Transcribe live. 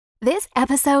This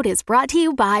episode is brought to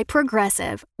you by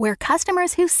Progressive, where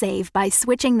customers who save by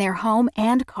switching their home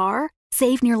and car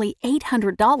save nearly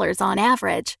 $800 on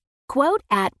average. Quote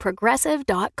at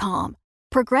Progressive.com.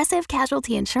 Progressive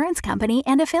Casualty Insurance Company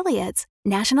and Affiliates.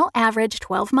 National average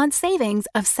 12-month savings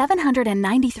of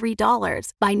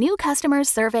 $793 by new customers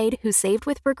surveyed who saved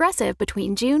with Progressive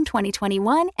between June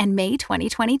 2021 and May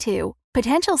 2022.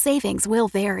 Potential savings will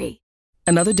vary.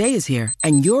 Another day is here,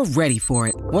 and you're ready for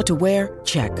it. What to wear?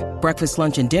 Check. Breakfast,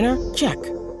 lunch, and dinner? Check.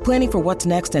 Planning for what's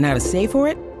next and how to save for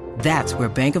it? That's where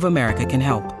Bank of America can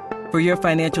help. For your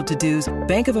financial to-dos,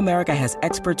 Bank of America has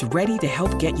experts ready to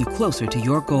help get you closer to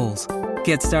your goals.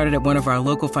 Get started at one of our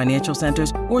local financial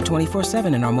centers or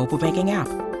 24/7 in our mobile banking app.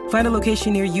 Find a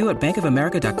location near you at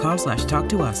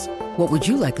bankofamerica.com/talktous. What would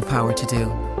you like the power to do?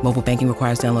 Mobile banking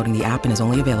requires downloading the app and is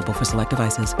only available for select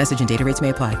devices. Message and data rates may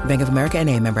apply. Bank of America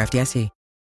N.A., member FDIC.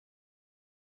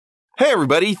 Hey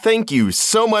everybody, thank you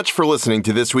so much for listening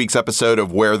to this week's episode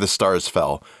of Where the Stars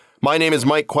Fell. My name is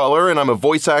Mike Queller, and I'm a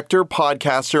voice actor,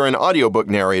 podcaster, and audiobook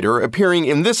narrator appearing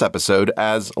in this episode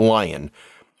as Lion.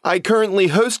 I currently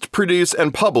host, produce,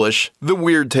 and publish the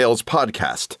Weird Tales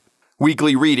podcast.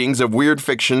 Weekly readings of weird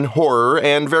fiction, horror,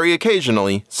 and very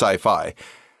occasionally, sci-fi.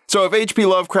 So if H.P.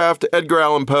 Lovecraft, Edgar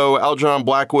Allan Poe, Algernon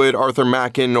Blackwood, Arthur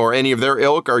Machen, or any of their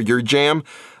ilk are your jam,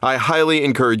 I highly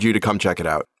encourage you to come check it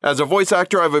out. As a voice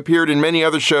actor, I've appeared in many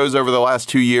other shows over the last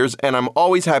 2 years, and I'm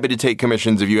always happy to take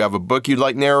commissions if you have a book you'd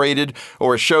like narrated,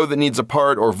 or a show that needs a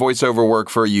part or voiceover work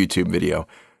for a YouTube video.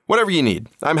 Whatever you need,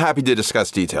 I'm happy to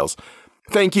discuss details.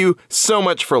 Thank you so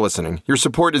much for listening. Your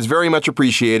support is very much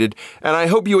appreciated, and I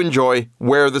hope you enjoy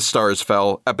Where the Stars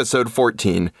Fell, Episode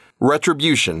 14,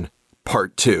 Retribution,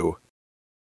 Part 2.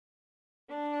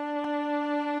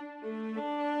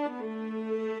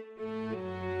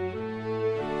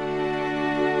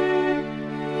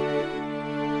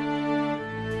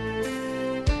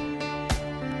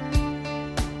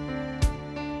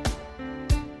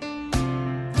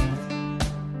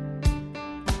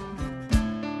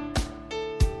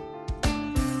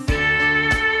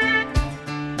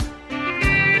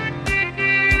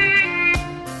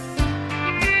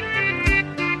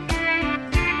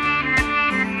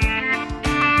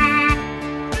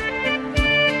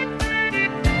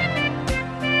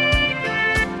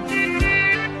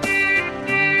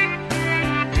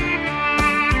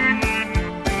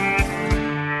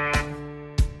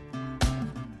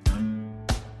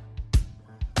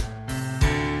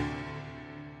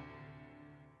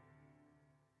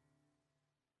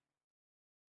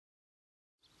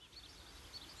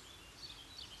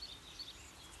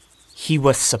 He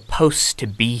was supposed to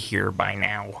be here by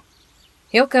now.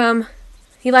 He'll come.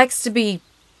 He likes to be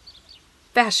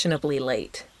fashionably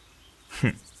late.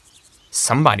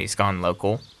 Somebody's gone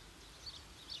local.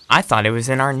 I thought it was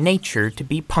in our nature to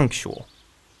be punctual.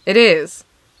 It is.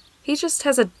 He just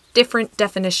has a different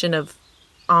definition of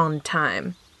on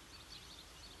time.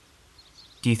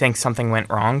 Do you think something went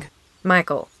wrong?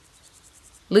 Michael,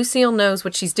 Lucille knows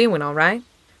what she's doing, all right?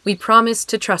 We promised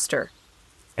to trust her.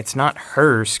 It's not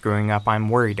her screwing up I'm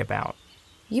worried about.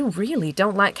 You really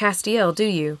don't like Castiel, do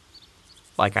you?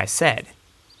 Like I said,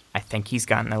 I think he's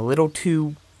gotten a little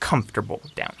too comfortable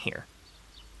down here.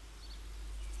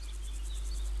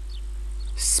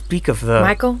 Speak of the...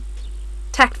 Michael,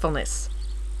 tactfulness.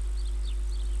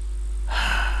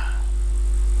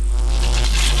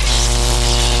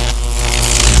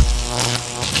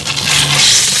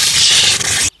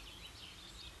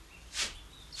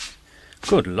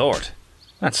 Good Lord.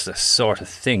 That's the sort of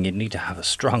thing you'd need to have a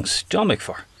strong stomach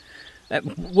for.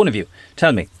 One of you,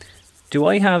 tell me, do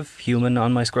I have human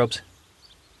on my scrubs?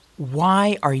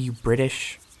 Why are you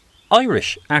British?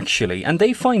 Irish, actually, and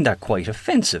they find that quite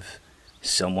offensive.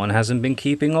 Someone hasn't been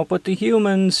keeping up with the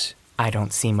humans. I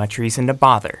don't see much reason to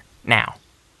bother. Now,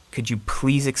 could you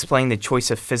please explain the choice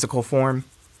of physical form?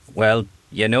 Well,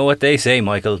 you know what they say,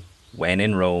 Michael. When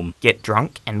in Rome. Get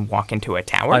drunk and walk into a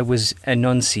tower? I was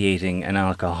enunciating an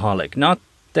alcoholic, not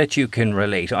that you can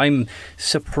relate. I'm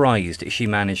surprised she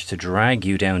managed to drag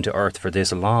you down to earth for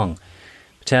this long.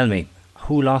 Tell me,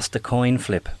 who lost the coin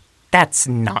flip? That's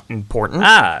not important.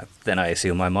 Ah, then I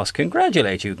assume I must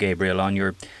congratulate you, Gabriel, on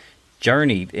your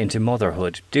journey into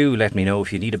motherhood. Do let me know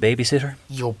if you need a babysitter.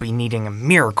 You'll be needing a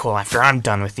miracle after I'm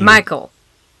done with you. Michael,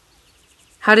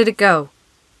 how did it go?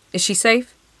 Is she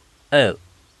safe? Oh.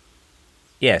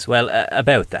 Yes, well,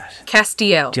 about that.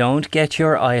 Castiel. Don't get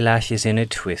your eyelashes in a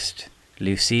twist.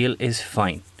 Lucille is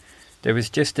fine. There was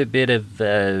just a bit of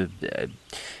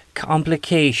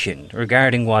complication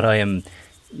regarding what I am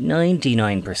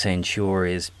 99% sure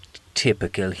is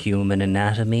typical human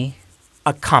anatomy.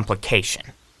 A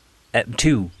complication.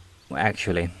 2,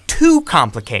 actually. 2? 2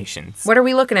 complications. What are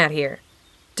we looking at here?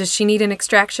 Does she need an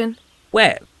extraction?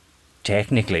 Well,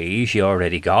 technically, she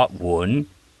already got one.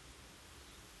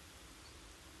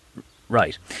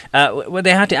 Right. Well,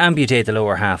 they had to amputate the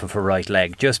lower half of her right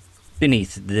leg, just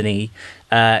beneath the knee.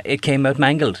 It came out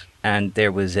mangled, and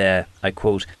there was, I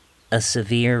quote, a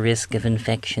severe risk of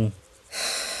infection.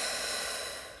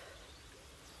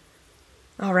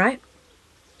 All right.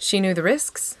 She knew the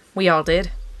risks. We all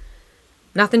did.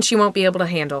 Nothing she won't be able to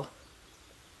handle.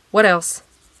 What else?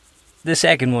 The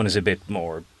second one is a bit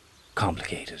more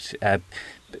complicated.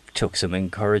 Took some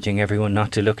encouraging everyone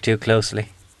not to look too closely.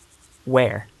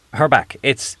 Where? Her back.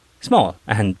 It's small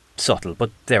and subtle,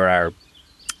 but there are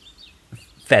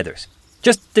feathers.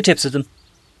 Just the tips of them.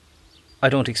 I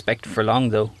don't expect for long,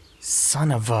 though. Son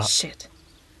of a... Shit.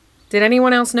 Did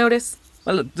anyone else notice?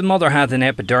 Well, the mother had an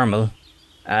epidermal,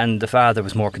 and the father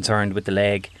was more concerned with the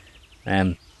leg.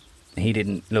 He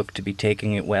didn't look to be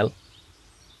taking it well.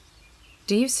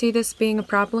 Do you see this being a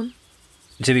problem?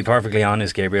 To be perfectly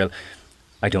honest, Gabriel,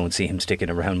 I don't see him sticking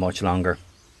around much longer.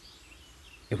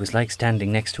 It was like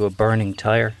standing next to a burning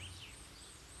tyre.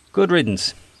 Good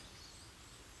riddance.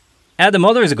 The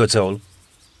mother is a good soul.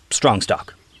 Strong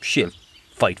stock. She'll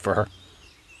fight for her.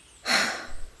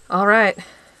 All right.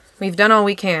 We've done all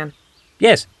we can.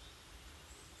 Yes.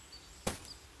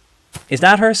 Is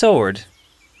that her sword?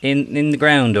 In the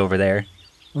ground over there?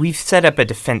 We've set up a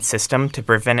defense system to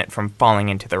prevent it from falling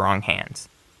into the wrong hands.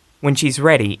 When she's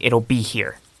ready, it'll be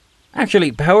here.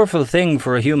 Actually, powerful thing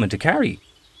for a human to carry.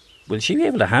 Will she be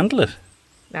able to handle it?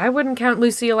 I wouldn't count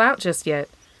Lucille out just yet.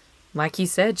 Like you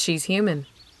said, she's human.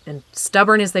 And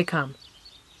stubborn as they come.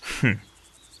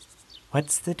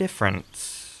 What's the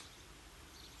difference?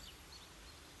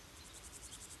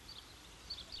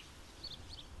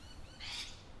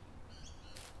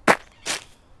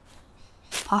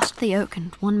 Past the oak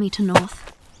and 1 meter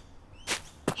north.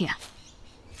 Here.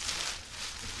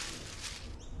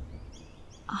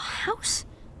 A house?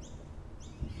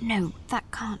 No, that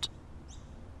can't.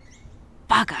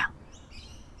 Bugger.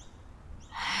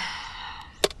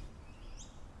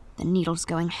 The needle's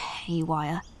going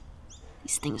haywire.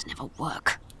 These things never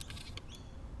work.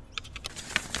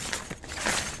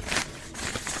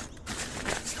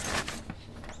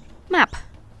 Map.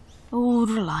 Old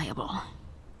reliable.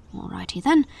 Alrighty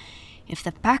then. If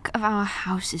the back of our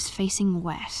house is facing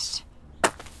west...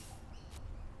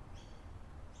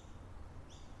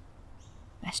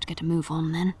 Best get a move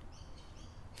on then.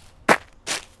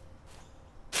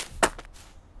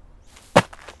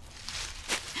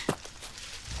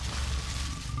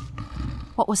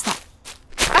 What was that?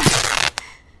 Ah!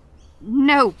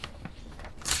 No.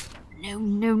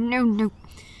 No.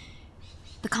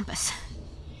 The compass.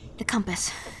 The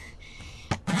compass.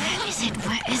 Where is it?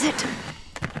 Where is it?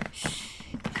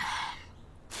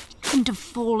 Couldn't have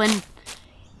fallen.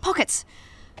 Pockets.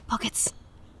 Pockets.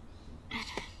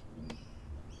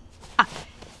 Ah,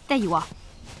 there you are.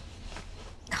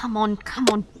 Come on.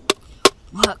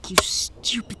 Work, you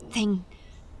stupid thing.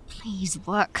 Please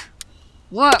work.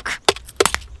 Work!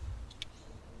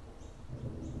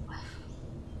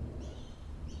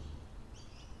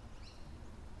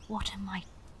 What am I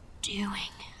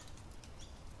doing?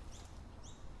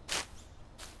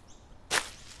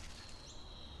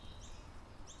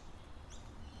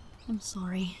 I'm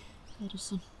sorry,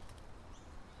 Edison.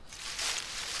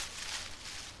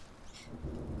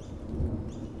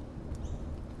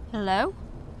 Hello?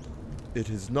 It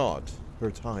is not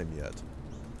her time yet.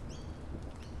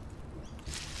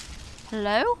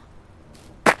 Hello?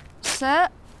 Sir?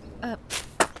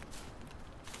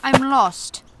 I'm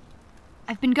lost.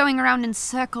 I've been going around in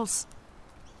circles.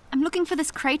 I'm looking for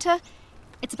this crater.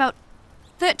 It's about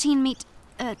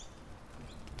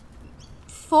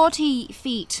 40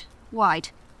 feet wide.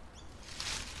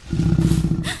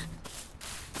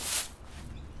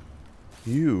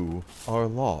 You are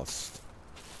lost.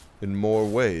 In more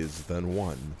ways than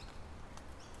one.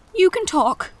 You can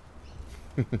talk.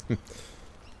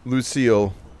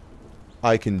 Lucille,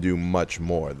 I can do much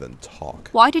more than talk.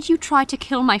 Why did you try to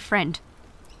kill my friend?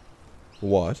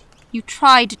 What? You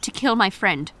tried to kill my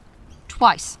friend.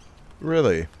 Twice.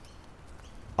 Really?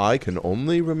 I can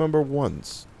only remember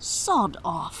once. Sod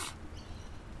off.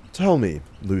 Tell me,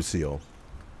 Lucille,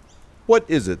 what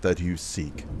is it that you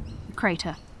seek? The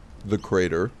crater. The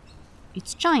crater?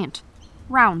 It's giant.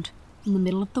 Round. In the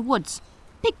middle of the woods.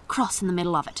 Big cross in the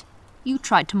middle of it. You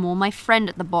tried to maul my friend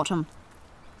at the bottom.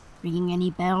 Ringing any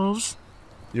bells?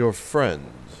 Your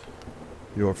friend.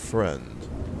 Your friend.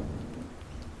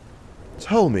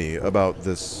 Tell me about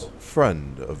this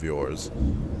friend of yours.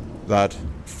 That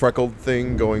freckled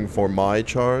thing going for my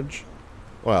charge?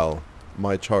 Well,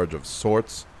 my charge of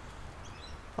sorts.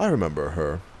 I remember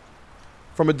her.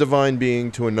 From a divine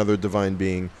being to another divine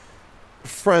being,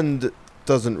 friend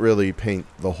doesn't really paint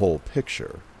the whole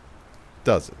picture,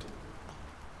 does it?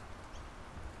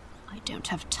 I don't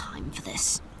have time for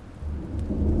this.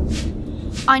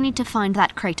 I need to find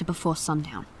that crater before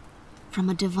sundown. From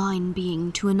a divine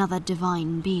being to another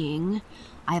divine being,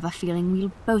 I have a feeling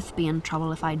we'll both be in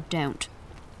trouble if I don't.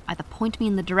 Either point me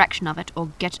in the direction of it or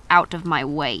get out of my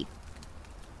way.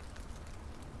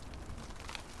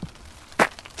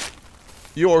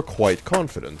 You're quite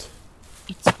confident.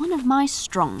 It's one of my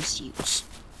strong suits.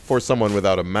 For someone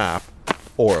without a map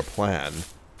or a plan.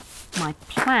 My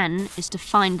plan is to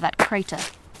find that crater.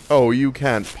 Oh, you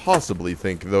can't possibly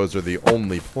think those are the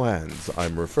only plans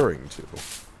I'm referring to.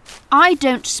 I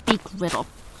don't speak riddle.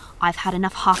 I've had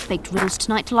enough half-baked riddles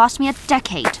tonight to last me a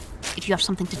decade. If you have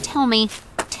something to tell me,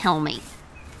 tell me.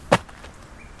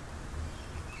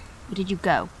 Where did you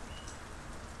go?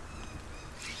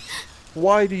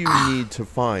 Why do you need to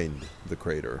find the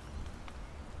crater?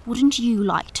 Wouldn't you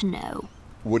like to know?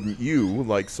 Wouldn't you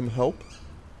like some help?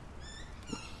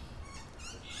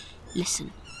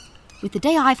 Listen, with the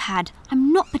day I've had,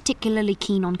 I'm not particularly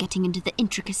keen on getting into the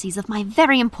intricacies of my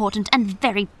very important and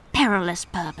very perilous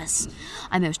purpose.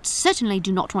 I most certainly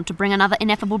do not want to bring another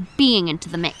ineffable being into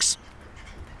the mix.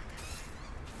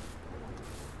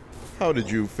 How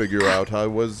did you figure out I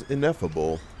was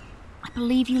ineffable? I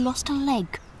believe you lost a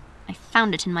leg. I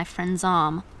found it in my friend's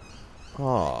arm.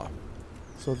 Ah,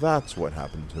 so that's what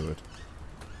happened to it.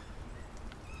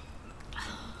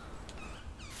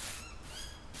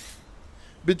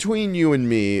 Between you and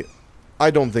me,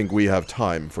 I don't think we have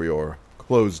time for your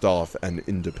closed-off and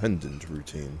independent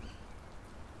routine.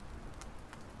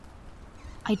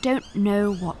 I don't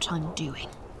know what I'm doing.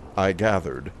 I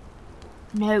gathered.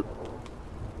 No.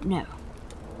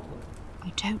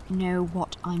 I don't know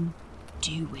what I'm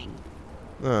doing.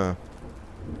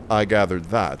 I gathered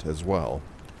that as well.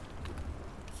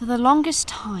 For the longest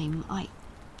time, I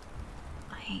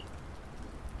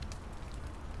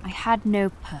had no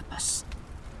purpose.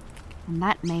 And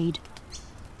that made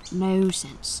no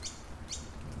sense.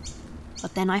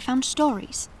 But then I found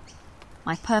stories.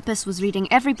 My purpose was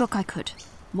reading every book I could,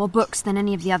 more books than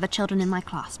any of the other children in my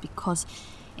class, because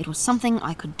it was something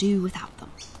I could do without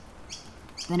them.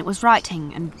 Then it was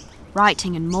writing and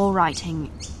more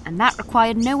writing, and that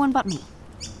required no one but me.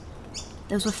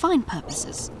 Those were fine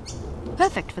purposes.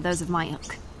 Perfect for those of my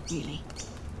ilk, really.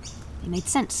 They made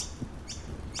sense.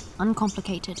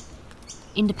 Uncomplicated,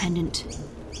 independent,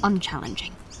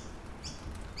 unchallenging.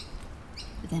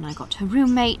 But then I got a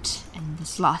roommate, and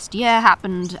this last year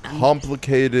happened, and...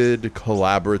 Complicated,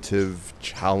 collaborative,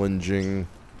 challenging...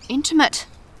 Intimate.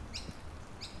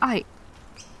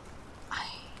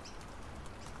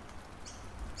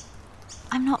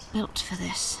 I'm not built for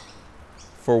this.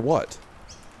 For what?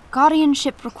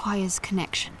 Guardianship requires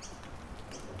connection.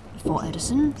 Before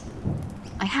Edison,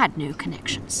 I had no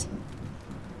connections.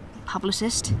 A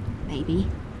publicist, maybe.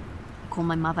 I call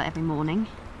my mother every morning.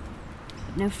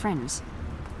 But no friends.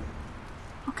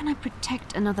 How can I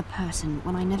protect another person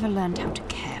when I never learned how to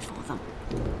care for them?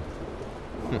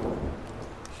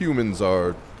 Humans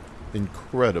are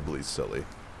incredibly silly.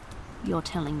 You're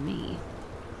telling me.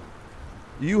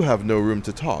 You have no room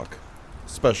to talk,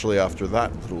 especially after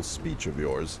that little speech of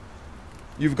yours.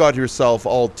 You've got yourself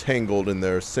all tangled in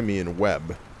their simian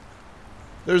web.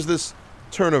 There's this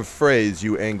turn of phrase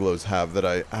you Anglos have that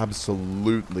I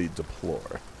absolutely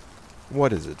deplore.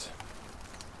 What is it?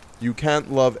 You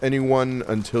can't love anyone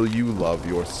until you love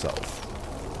yourself.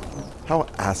 How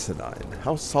asinine,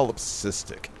 how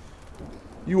solipsistic.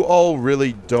 You all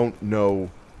really don't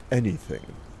know anything,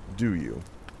 do you?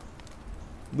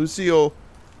 Lucille,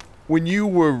 when you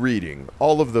were reading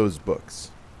all of those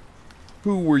books,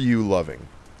 who were you loving?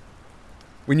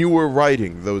 When you were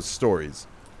writing those stories,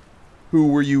 who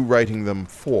were you writing them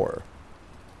for?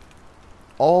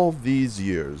 All these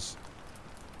years,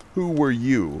 who were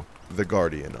you the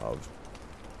guardian of?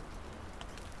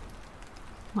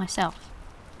 Myself.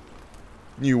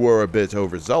 You were a bit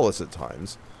overzealous at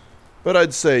times, but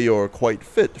I'd say you're quite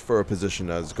fit for a position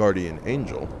as guardian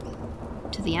angel.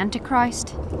 To the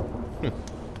Antichrist?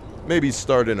 Maybe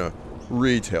start in a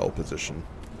retail position.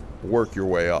 Work your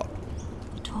way up.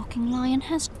 The talking lion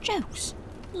has jokes.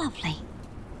 Lovely.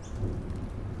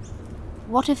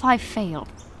 What if I fail?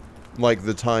 Like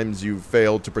the times you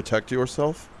failed to protect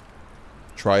yourself?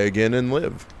 Try again and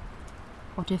live.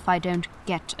 What if I don't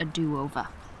get a do-over?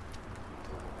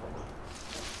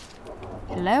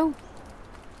 Hello?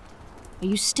 Are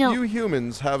you still... You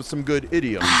humans have some good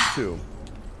idioms, too.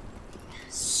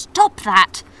 Stop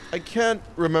that! I can't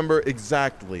remember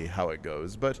exactly how it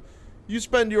goes, but you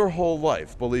spend your whole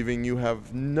life believing you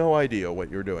have no idea what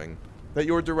you're doing, that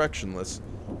you're directionless.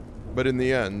 But in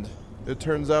the end, it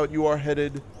turns out you are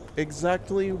headed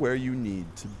exactly where you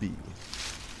need to be.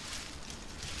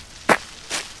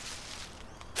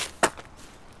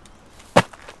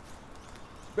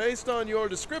 Based on your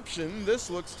description, this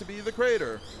looks to be the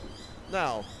crater.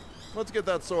 Now, let's get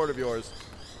that sword of yours.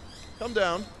 Come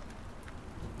down.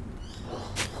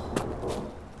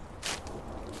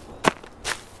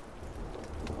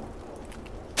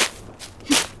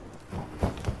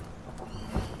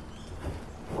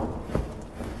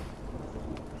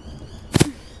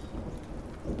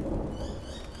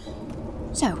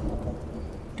 So,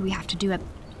 do we have to do a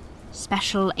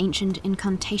special ancient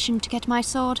incantation to get my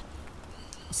sword?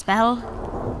 A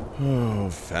spell? Oh,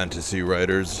 fantasy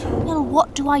writers. Well,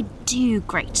 what do I do,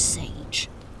 great sage?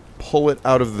 Pull it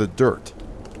out of the dirt.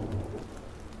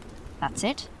 That's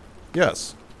it?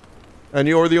 Yes. And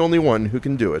you're the only one who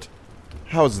can do it.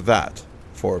 How's that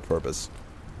for a purpose?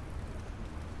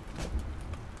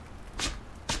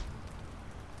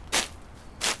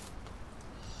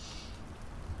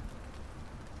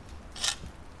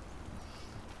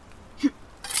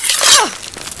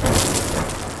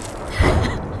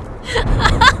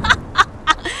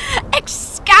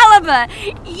 Excalibur!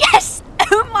 Yes!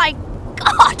 Oh my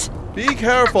god! Be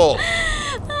careful!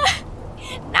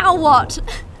 Now what?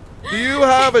 Do you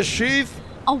have a sheath?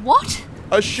 A what?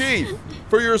 A sheath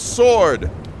for your sword.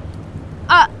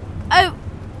 Oh.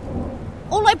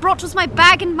 All I brought was my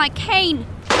bag and my cane.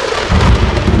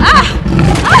 Ah!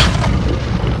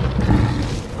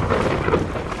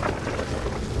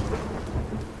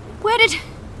 Where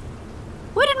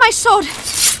did my sword?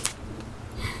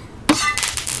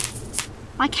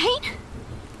 My cane?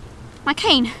 My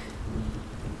cane.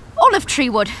 Olive tree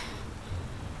wood.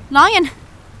 Lion.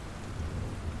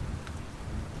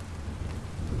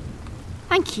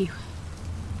 Thank you.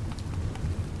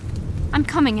 I'm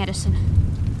coming, Edison.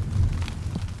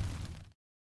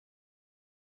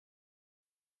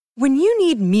 When you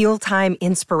need mealtime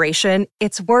inspiration,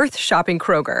 it's worth shopping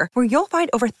Kroger, where you'll find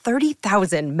over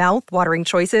 30,000 mouth-watering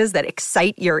choices that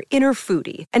excite your inner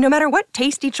foodie. And no matter what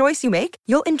tasty choice you make,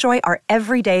 you'll enjoy our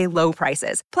everyday low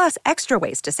prices, plus extra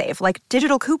ways to save, like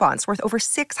digital coupons worth over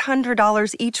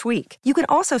 $600 each week. You can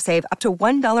also save up to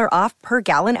 $1 off per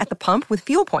gallon at the pump with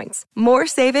fuel points. More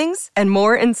savings and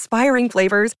more inspiring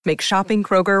flavors make shopping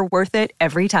Kroger worth it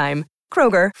every time.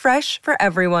 Kroger, fresh for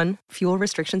everyone. Fuel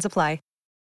restrictions apply.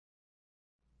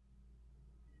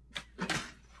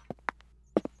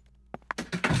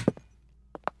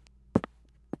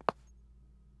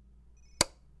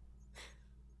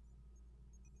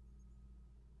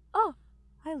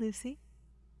 Hi, Lucy.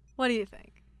 What do you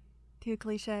think? Too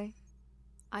cliché?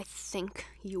 I think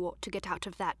you ought to get out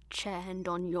of that chair and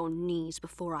on your knees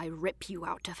before I rip you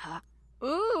out of her.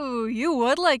 Ooh, you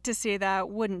would like to see that,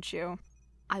 wouldn't you?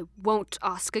 I won't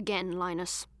ask again,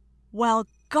 Linus. Well,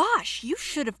 gosh, you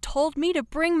should have told me to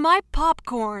bring my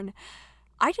popcorn.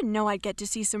 I didn't know I'd get to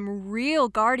see some real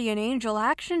guardian angel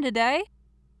action today.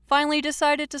 Finally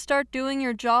decided to start doing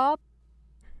your job?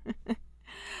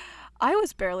 I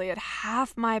was barely at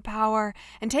half my power,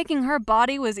 and taking her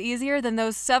body was easier than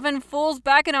those 7 fools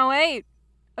back in 2008.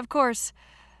 Of course,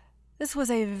 this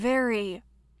was a very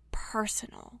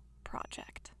personal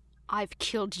project. I've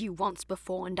killed you once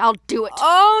before, and I'll do it.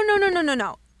 Oh,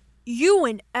 no. You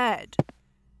and Ed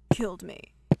killed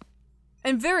me.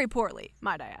 And very poorly,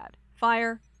 might I add.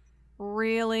 Fire?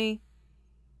 Really?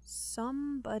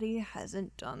 Somebody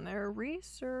hasn't done their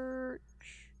research.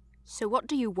 So what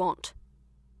do you want?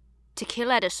 To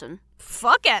kill Edison?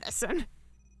 Fuck Edison!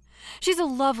 She's a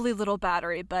lovely little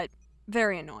battery, but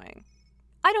very annoying.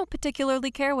 I don't particularly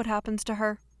care what happens to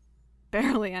her.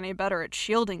 Barely any better at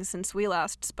shielding since we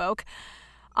last spoke.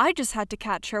 I just had to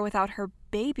catch her without her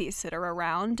babysitter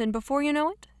around, and before you know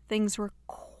it, things were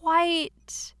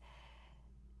quite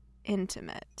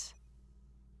intimate.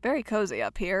 Very cozy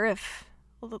up here, if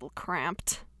a little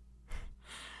cramped.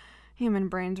 Human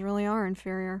brains really are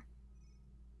inferior.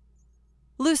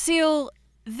 Lucille,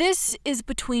 this is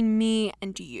between me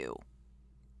and you.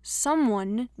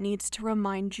 Someone needs to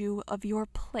remind you of your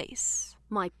place.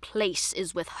 My place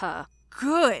is with her.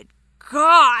 Good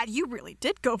God, you really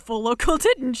did go full local,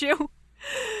 didn't you?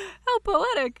 How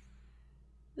poetic.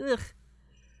 Ugh.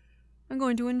 I'm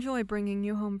going to enjoy bringing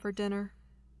you home for dinner.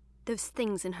 Those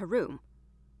things in her room.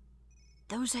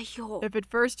 Those are your... If at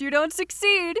first you don't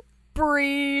succeed,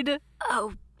 breed.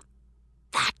 Oh,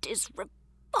 that is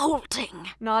revolting.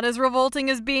 Not as revolting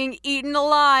as being eaten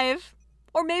alive.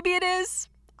 Or maybe it is.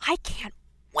 I can't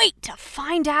wait to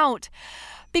find out.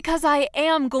 Because I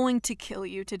am going to kill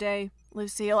you today,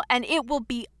 Lucille, and it will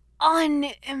be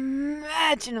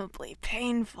unimaginably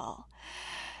painful.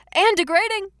 And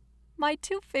degrading. My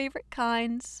two favorite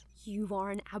kinds. You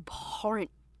are an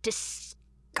abhorrent,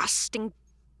 disgusting,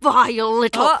 vile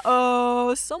little...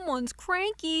 Uh-oh, someone's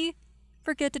cranky.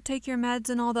 Forget to take your meds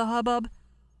and all the hubbub.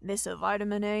 Miss a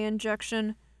vitamin A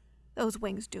injection. Those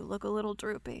wings do look a little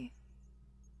droopy.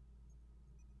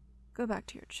 Go back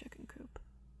to your chicken coop.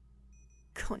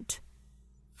 Cunt.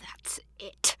 That's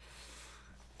it.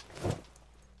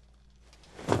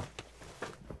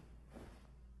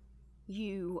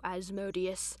 You,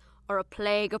 Asmodeus, are a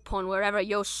plague upon wherever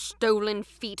your stolen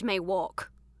feet may walk.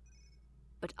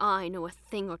 But I know a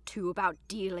thing or two about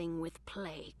dealing with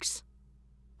plagues.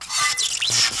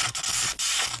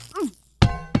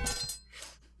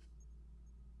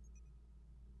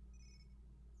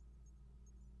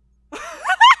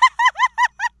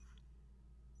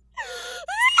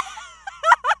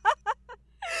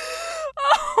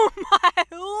 Oh my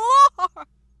lord!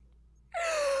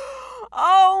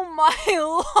 Oh my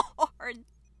lord!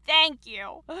 Thank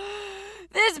you.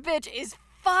 This bitch is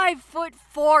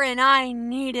 5'4" and I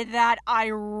needed that. I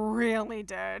really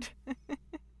did.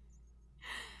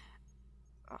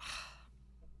 Ugh.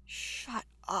 Shut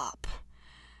up.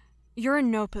 You're in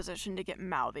no position to get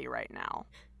mouthy right now.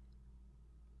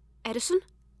 Edison?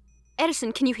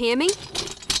 Edison, can you hear me?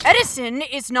 Edison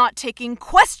is not taking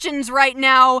questions right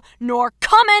now, nor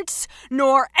comments,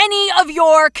 nor any of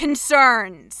your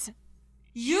concerns.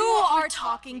 You are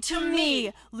talking to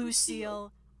me,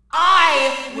 Lucille.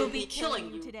 I will be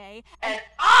killing you today, and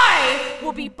I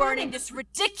will be burning this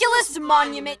ridiculous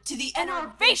monument to the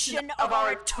enervation of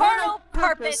our eternal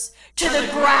purpose to the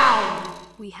ground.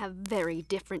 We have very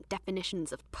different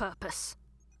definitions of purpose.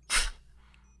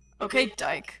 Okay,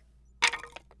 Dyke.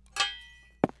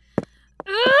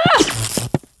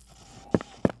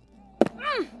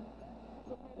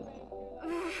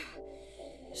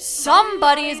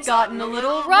 Somebody's gotten a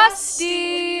little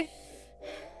rusty.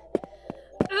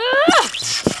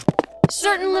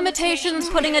 Certain limitations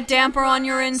putting a damper on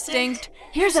your instinct.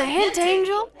 Here's a hint,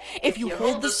 Angel. If you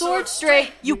hold the sword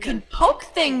straight, you can poke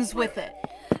things with it.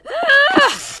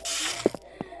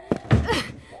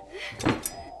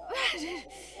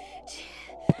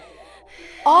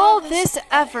 All this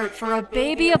effort for a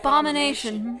baby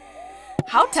abomination.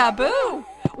 How taboo!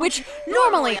 Which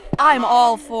normally I'm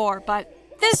all for, but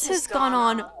this has gone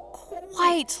on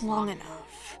quite long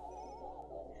enough.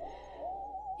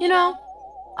 You know,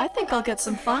 I think I'll get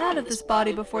some fun out of this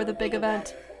body before the big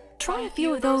event. Try a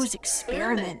few of those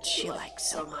experiments she likes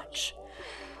so much.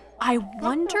 I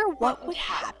wonder what would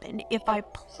happen if I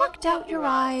plucked out your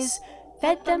eyes,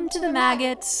 fed them to the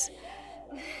maggots,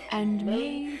 and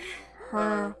made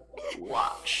her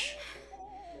watch.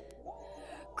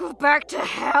 Go back to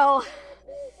hell.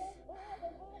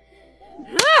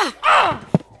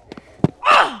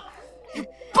 You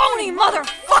bony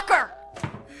motherfucker!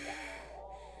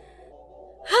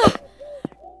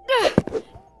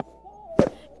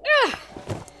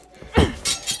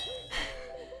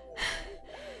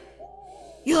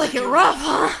 You like it rough,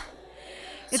 huh?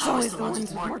 It's always the ones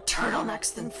with more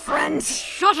turtlenecks than friends.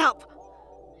 Shut up!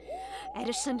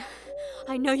 Edison,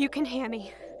 I know you can hear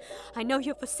me. I know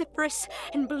you're vociferous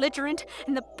and belligerent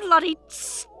and the bloody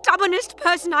stubbornest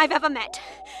person I've ever met.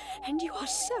 And you are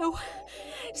so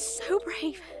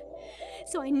brave.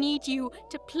 So I need you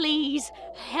to please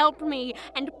help me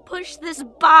and push this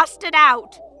bastard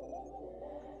out.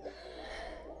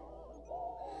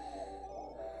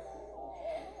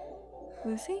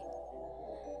 Lucy?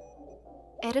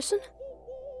 Edison?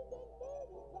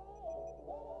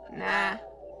 Nah.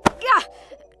 Yeah.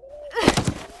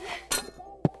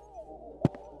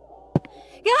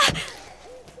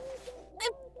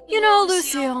 You know,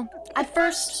 Lucille, at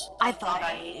first I thought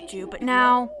I hated you, but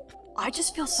now I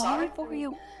just feel sorry for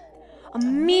you. A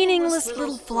meaningless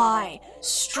little fly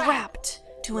strapped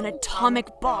to an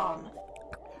atomic bomb.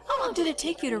 How long did it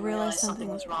take you to realize something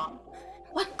was wrong?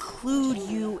 What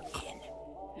clued you in?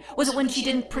 Was it when she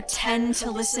didn't pretend to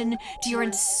listen to your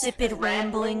insipid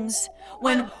ramblings?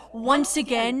 When, once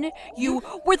again, you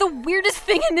were the weirdest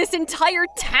thing in this entire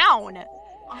town?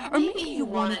 Or maybe you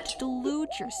wanted to delude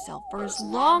yourself for as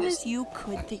long as you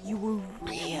could that you were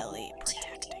really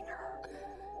protecting her.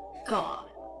 Go on.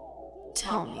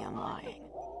 Tell me I'm lying.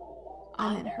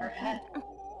 I'm in her head.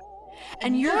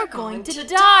 And you're going to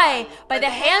die by the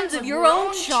hands of your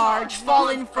own charge,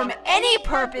 fallen from any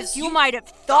purpose you might have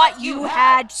thought you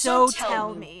had, so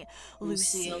tell me,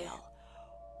 Lucille,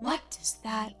 what does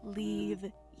that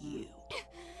leave you?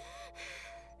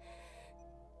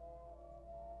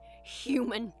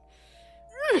 Human.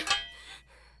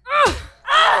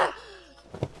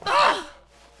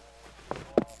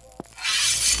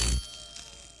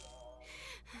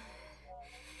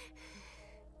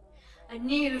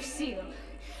 النيرسيل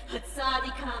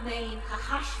هتصادي كامين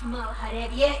هحشمل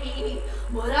هربيئي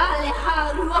مرالي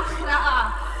حال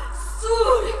وخرا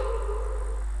سور.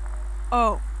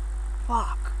 Oh,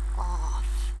 fuck off.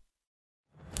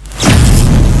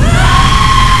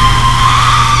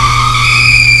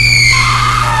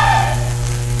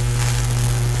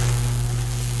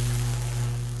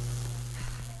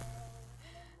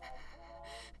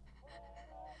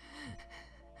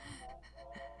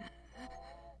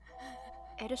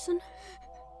 Edison?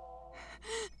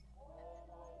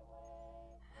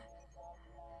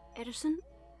 Edison?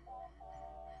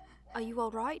 Are you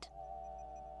all right?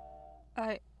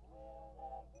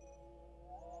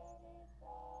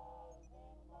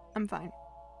 I'm fine.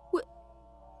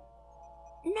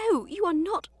 No, you are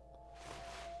not.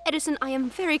 Edison, I am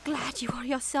very glad you are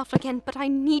yourself again, but I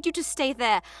need you to stay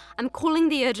there. I'm calling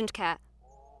the urgent care.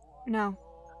 No.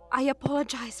 I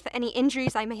apologize for any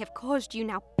injuries I may have caused you.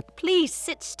 Now, please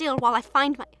sit still while I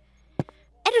find my...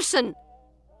 Edison!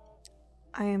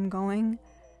 I am going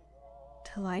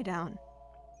to lie down.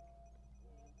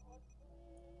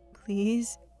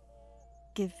 Please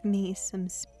give me some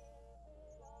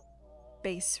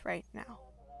space right now.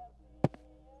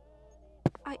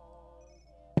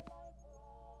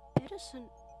 Edison...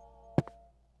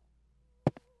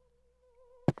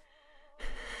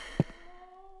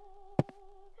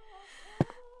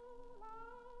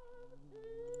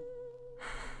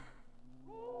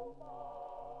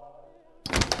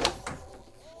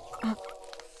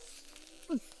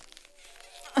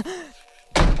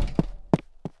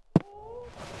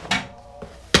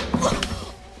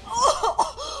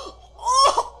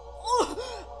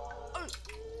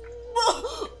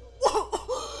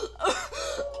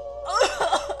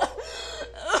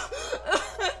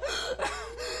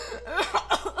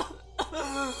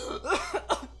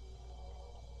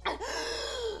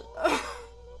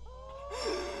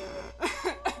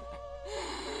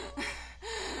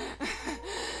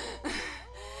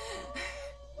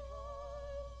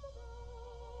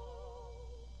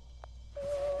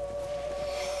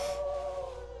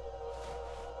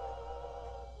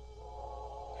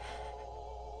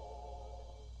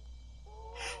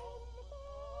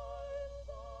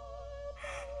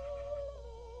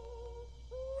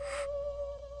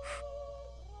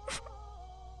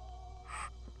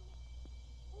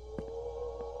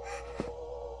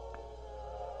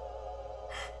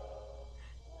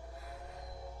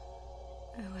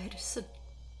 Oh, Edison.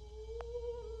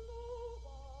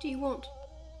 Do you want...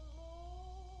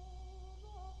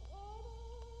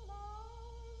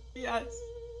 Yes.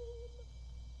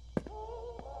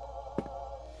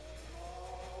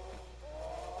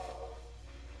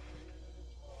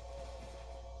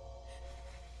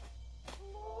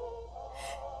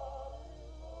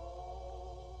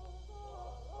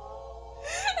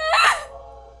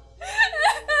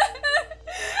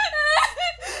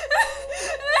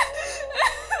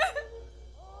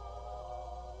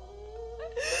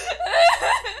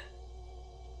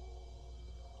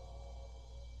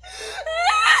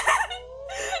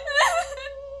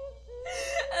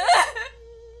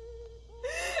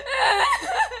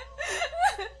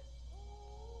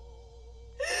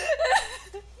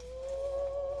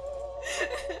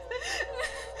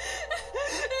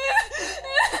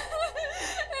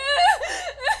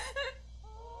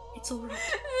 It's all right.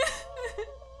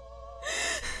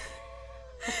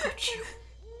 I've got you.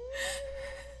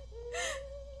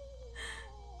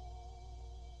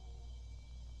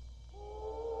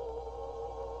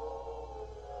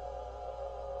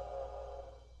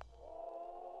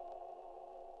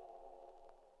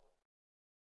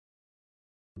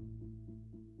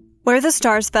 Where the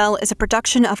Stars Fell is a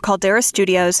production of Caldera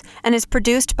Studios and is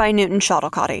produced by Newton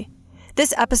Shuttlecotty.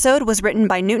 This episode was written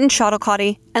by Newton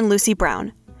Shuttlecotty and Lucy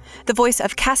Brown. The voice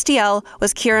of Castiel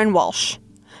was Kieran Walsh.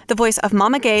 The voice of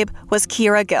Mama Gabe was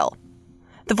Kira Gill.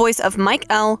 The voice of Mike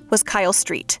L. was Kyle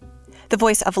Street. The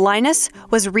voice of Linus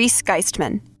was Reese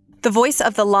Geistman. The voice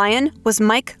of the Lion was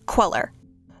Mike Queller.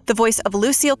 The voice of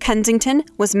Lucille Kensington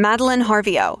was Madeline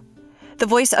Harvey-O. The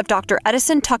voice of Dr.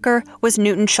 Edison Tucker was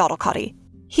Newton Shuttlecotty.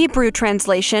 Hebrew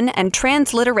translation and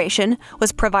transliteration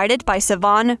was provided by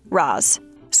Sivan Raz.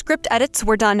 Script edits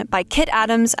were done by Kit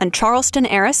Adams and Charleston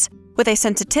Harris, with a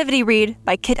sensitivity read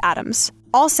by Kit Adams.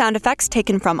 All sound effects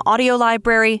taken from Audio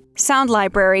Library, Sound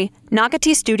Library,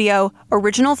 Nagati Studio,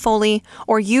 Original Foley,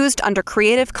 or used under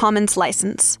Creative Commons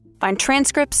license. Find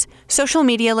transcripts, social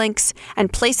media links,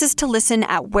 and places to listen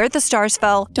at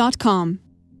wherethestarsfell.com.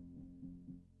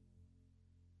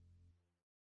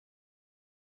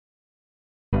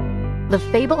 the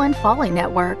Fable and Folly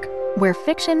Network, where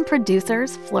fiction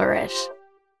producers flourish.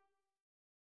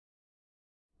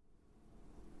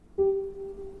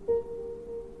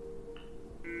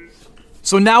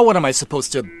 So now what am I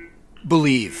supposed to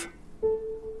believe?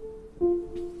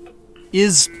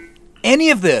 Is any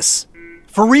of this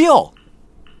for real?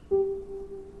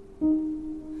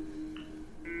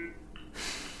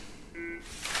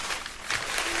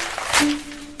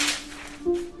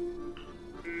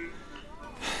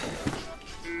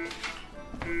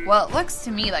 Well, it looks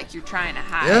to me like you're trying to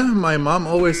hide. Yeah, my mom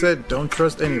always said don't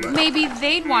trust anybody. Maybe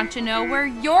they'd want to know where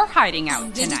you're hiding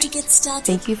out tonight.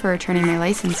 Thank you for returning my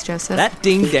license, Joseph. That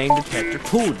ding-dang detector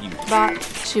told you. But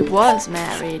she was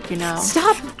married, you know.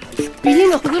 Stop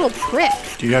being a little prick.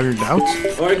 Do you have your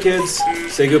doubts? All right, kids.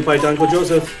 Say goodbye to Uncle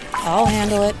Joseph. I'll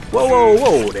handle it.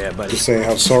 Whoa there, buddy. Just say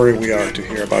how sorry we are to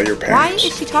hear about your Why parents.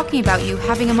 is she talking about you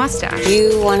having a mustache?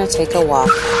 You want to take a walk.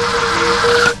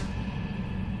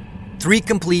 3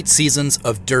 complete seasons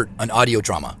of Dirt, an audio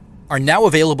drama, are now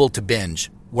available to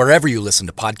binge wherever you listen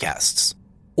to podcasts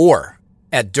or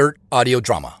at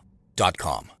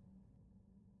dirtaudiodrama.com.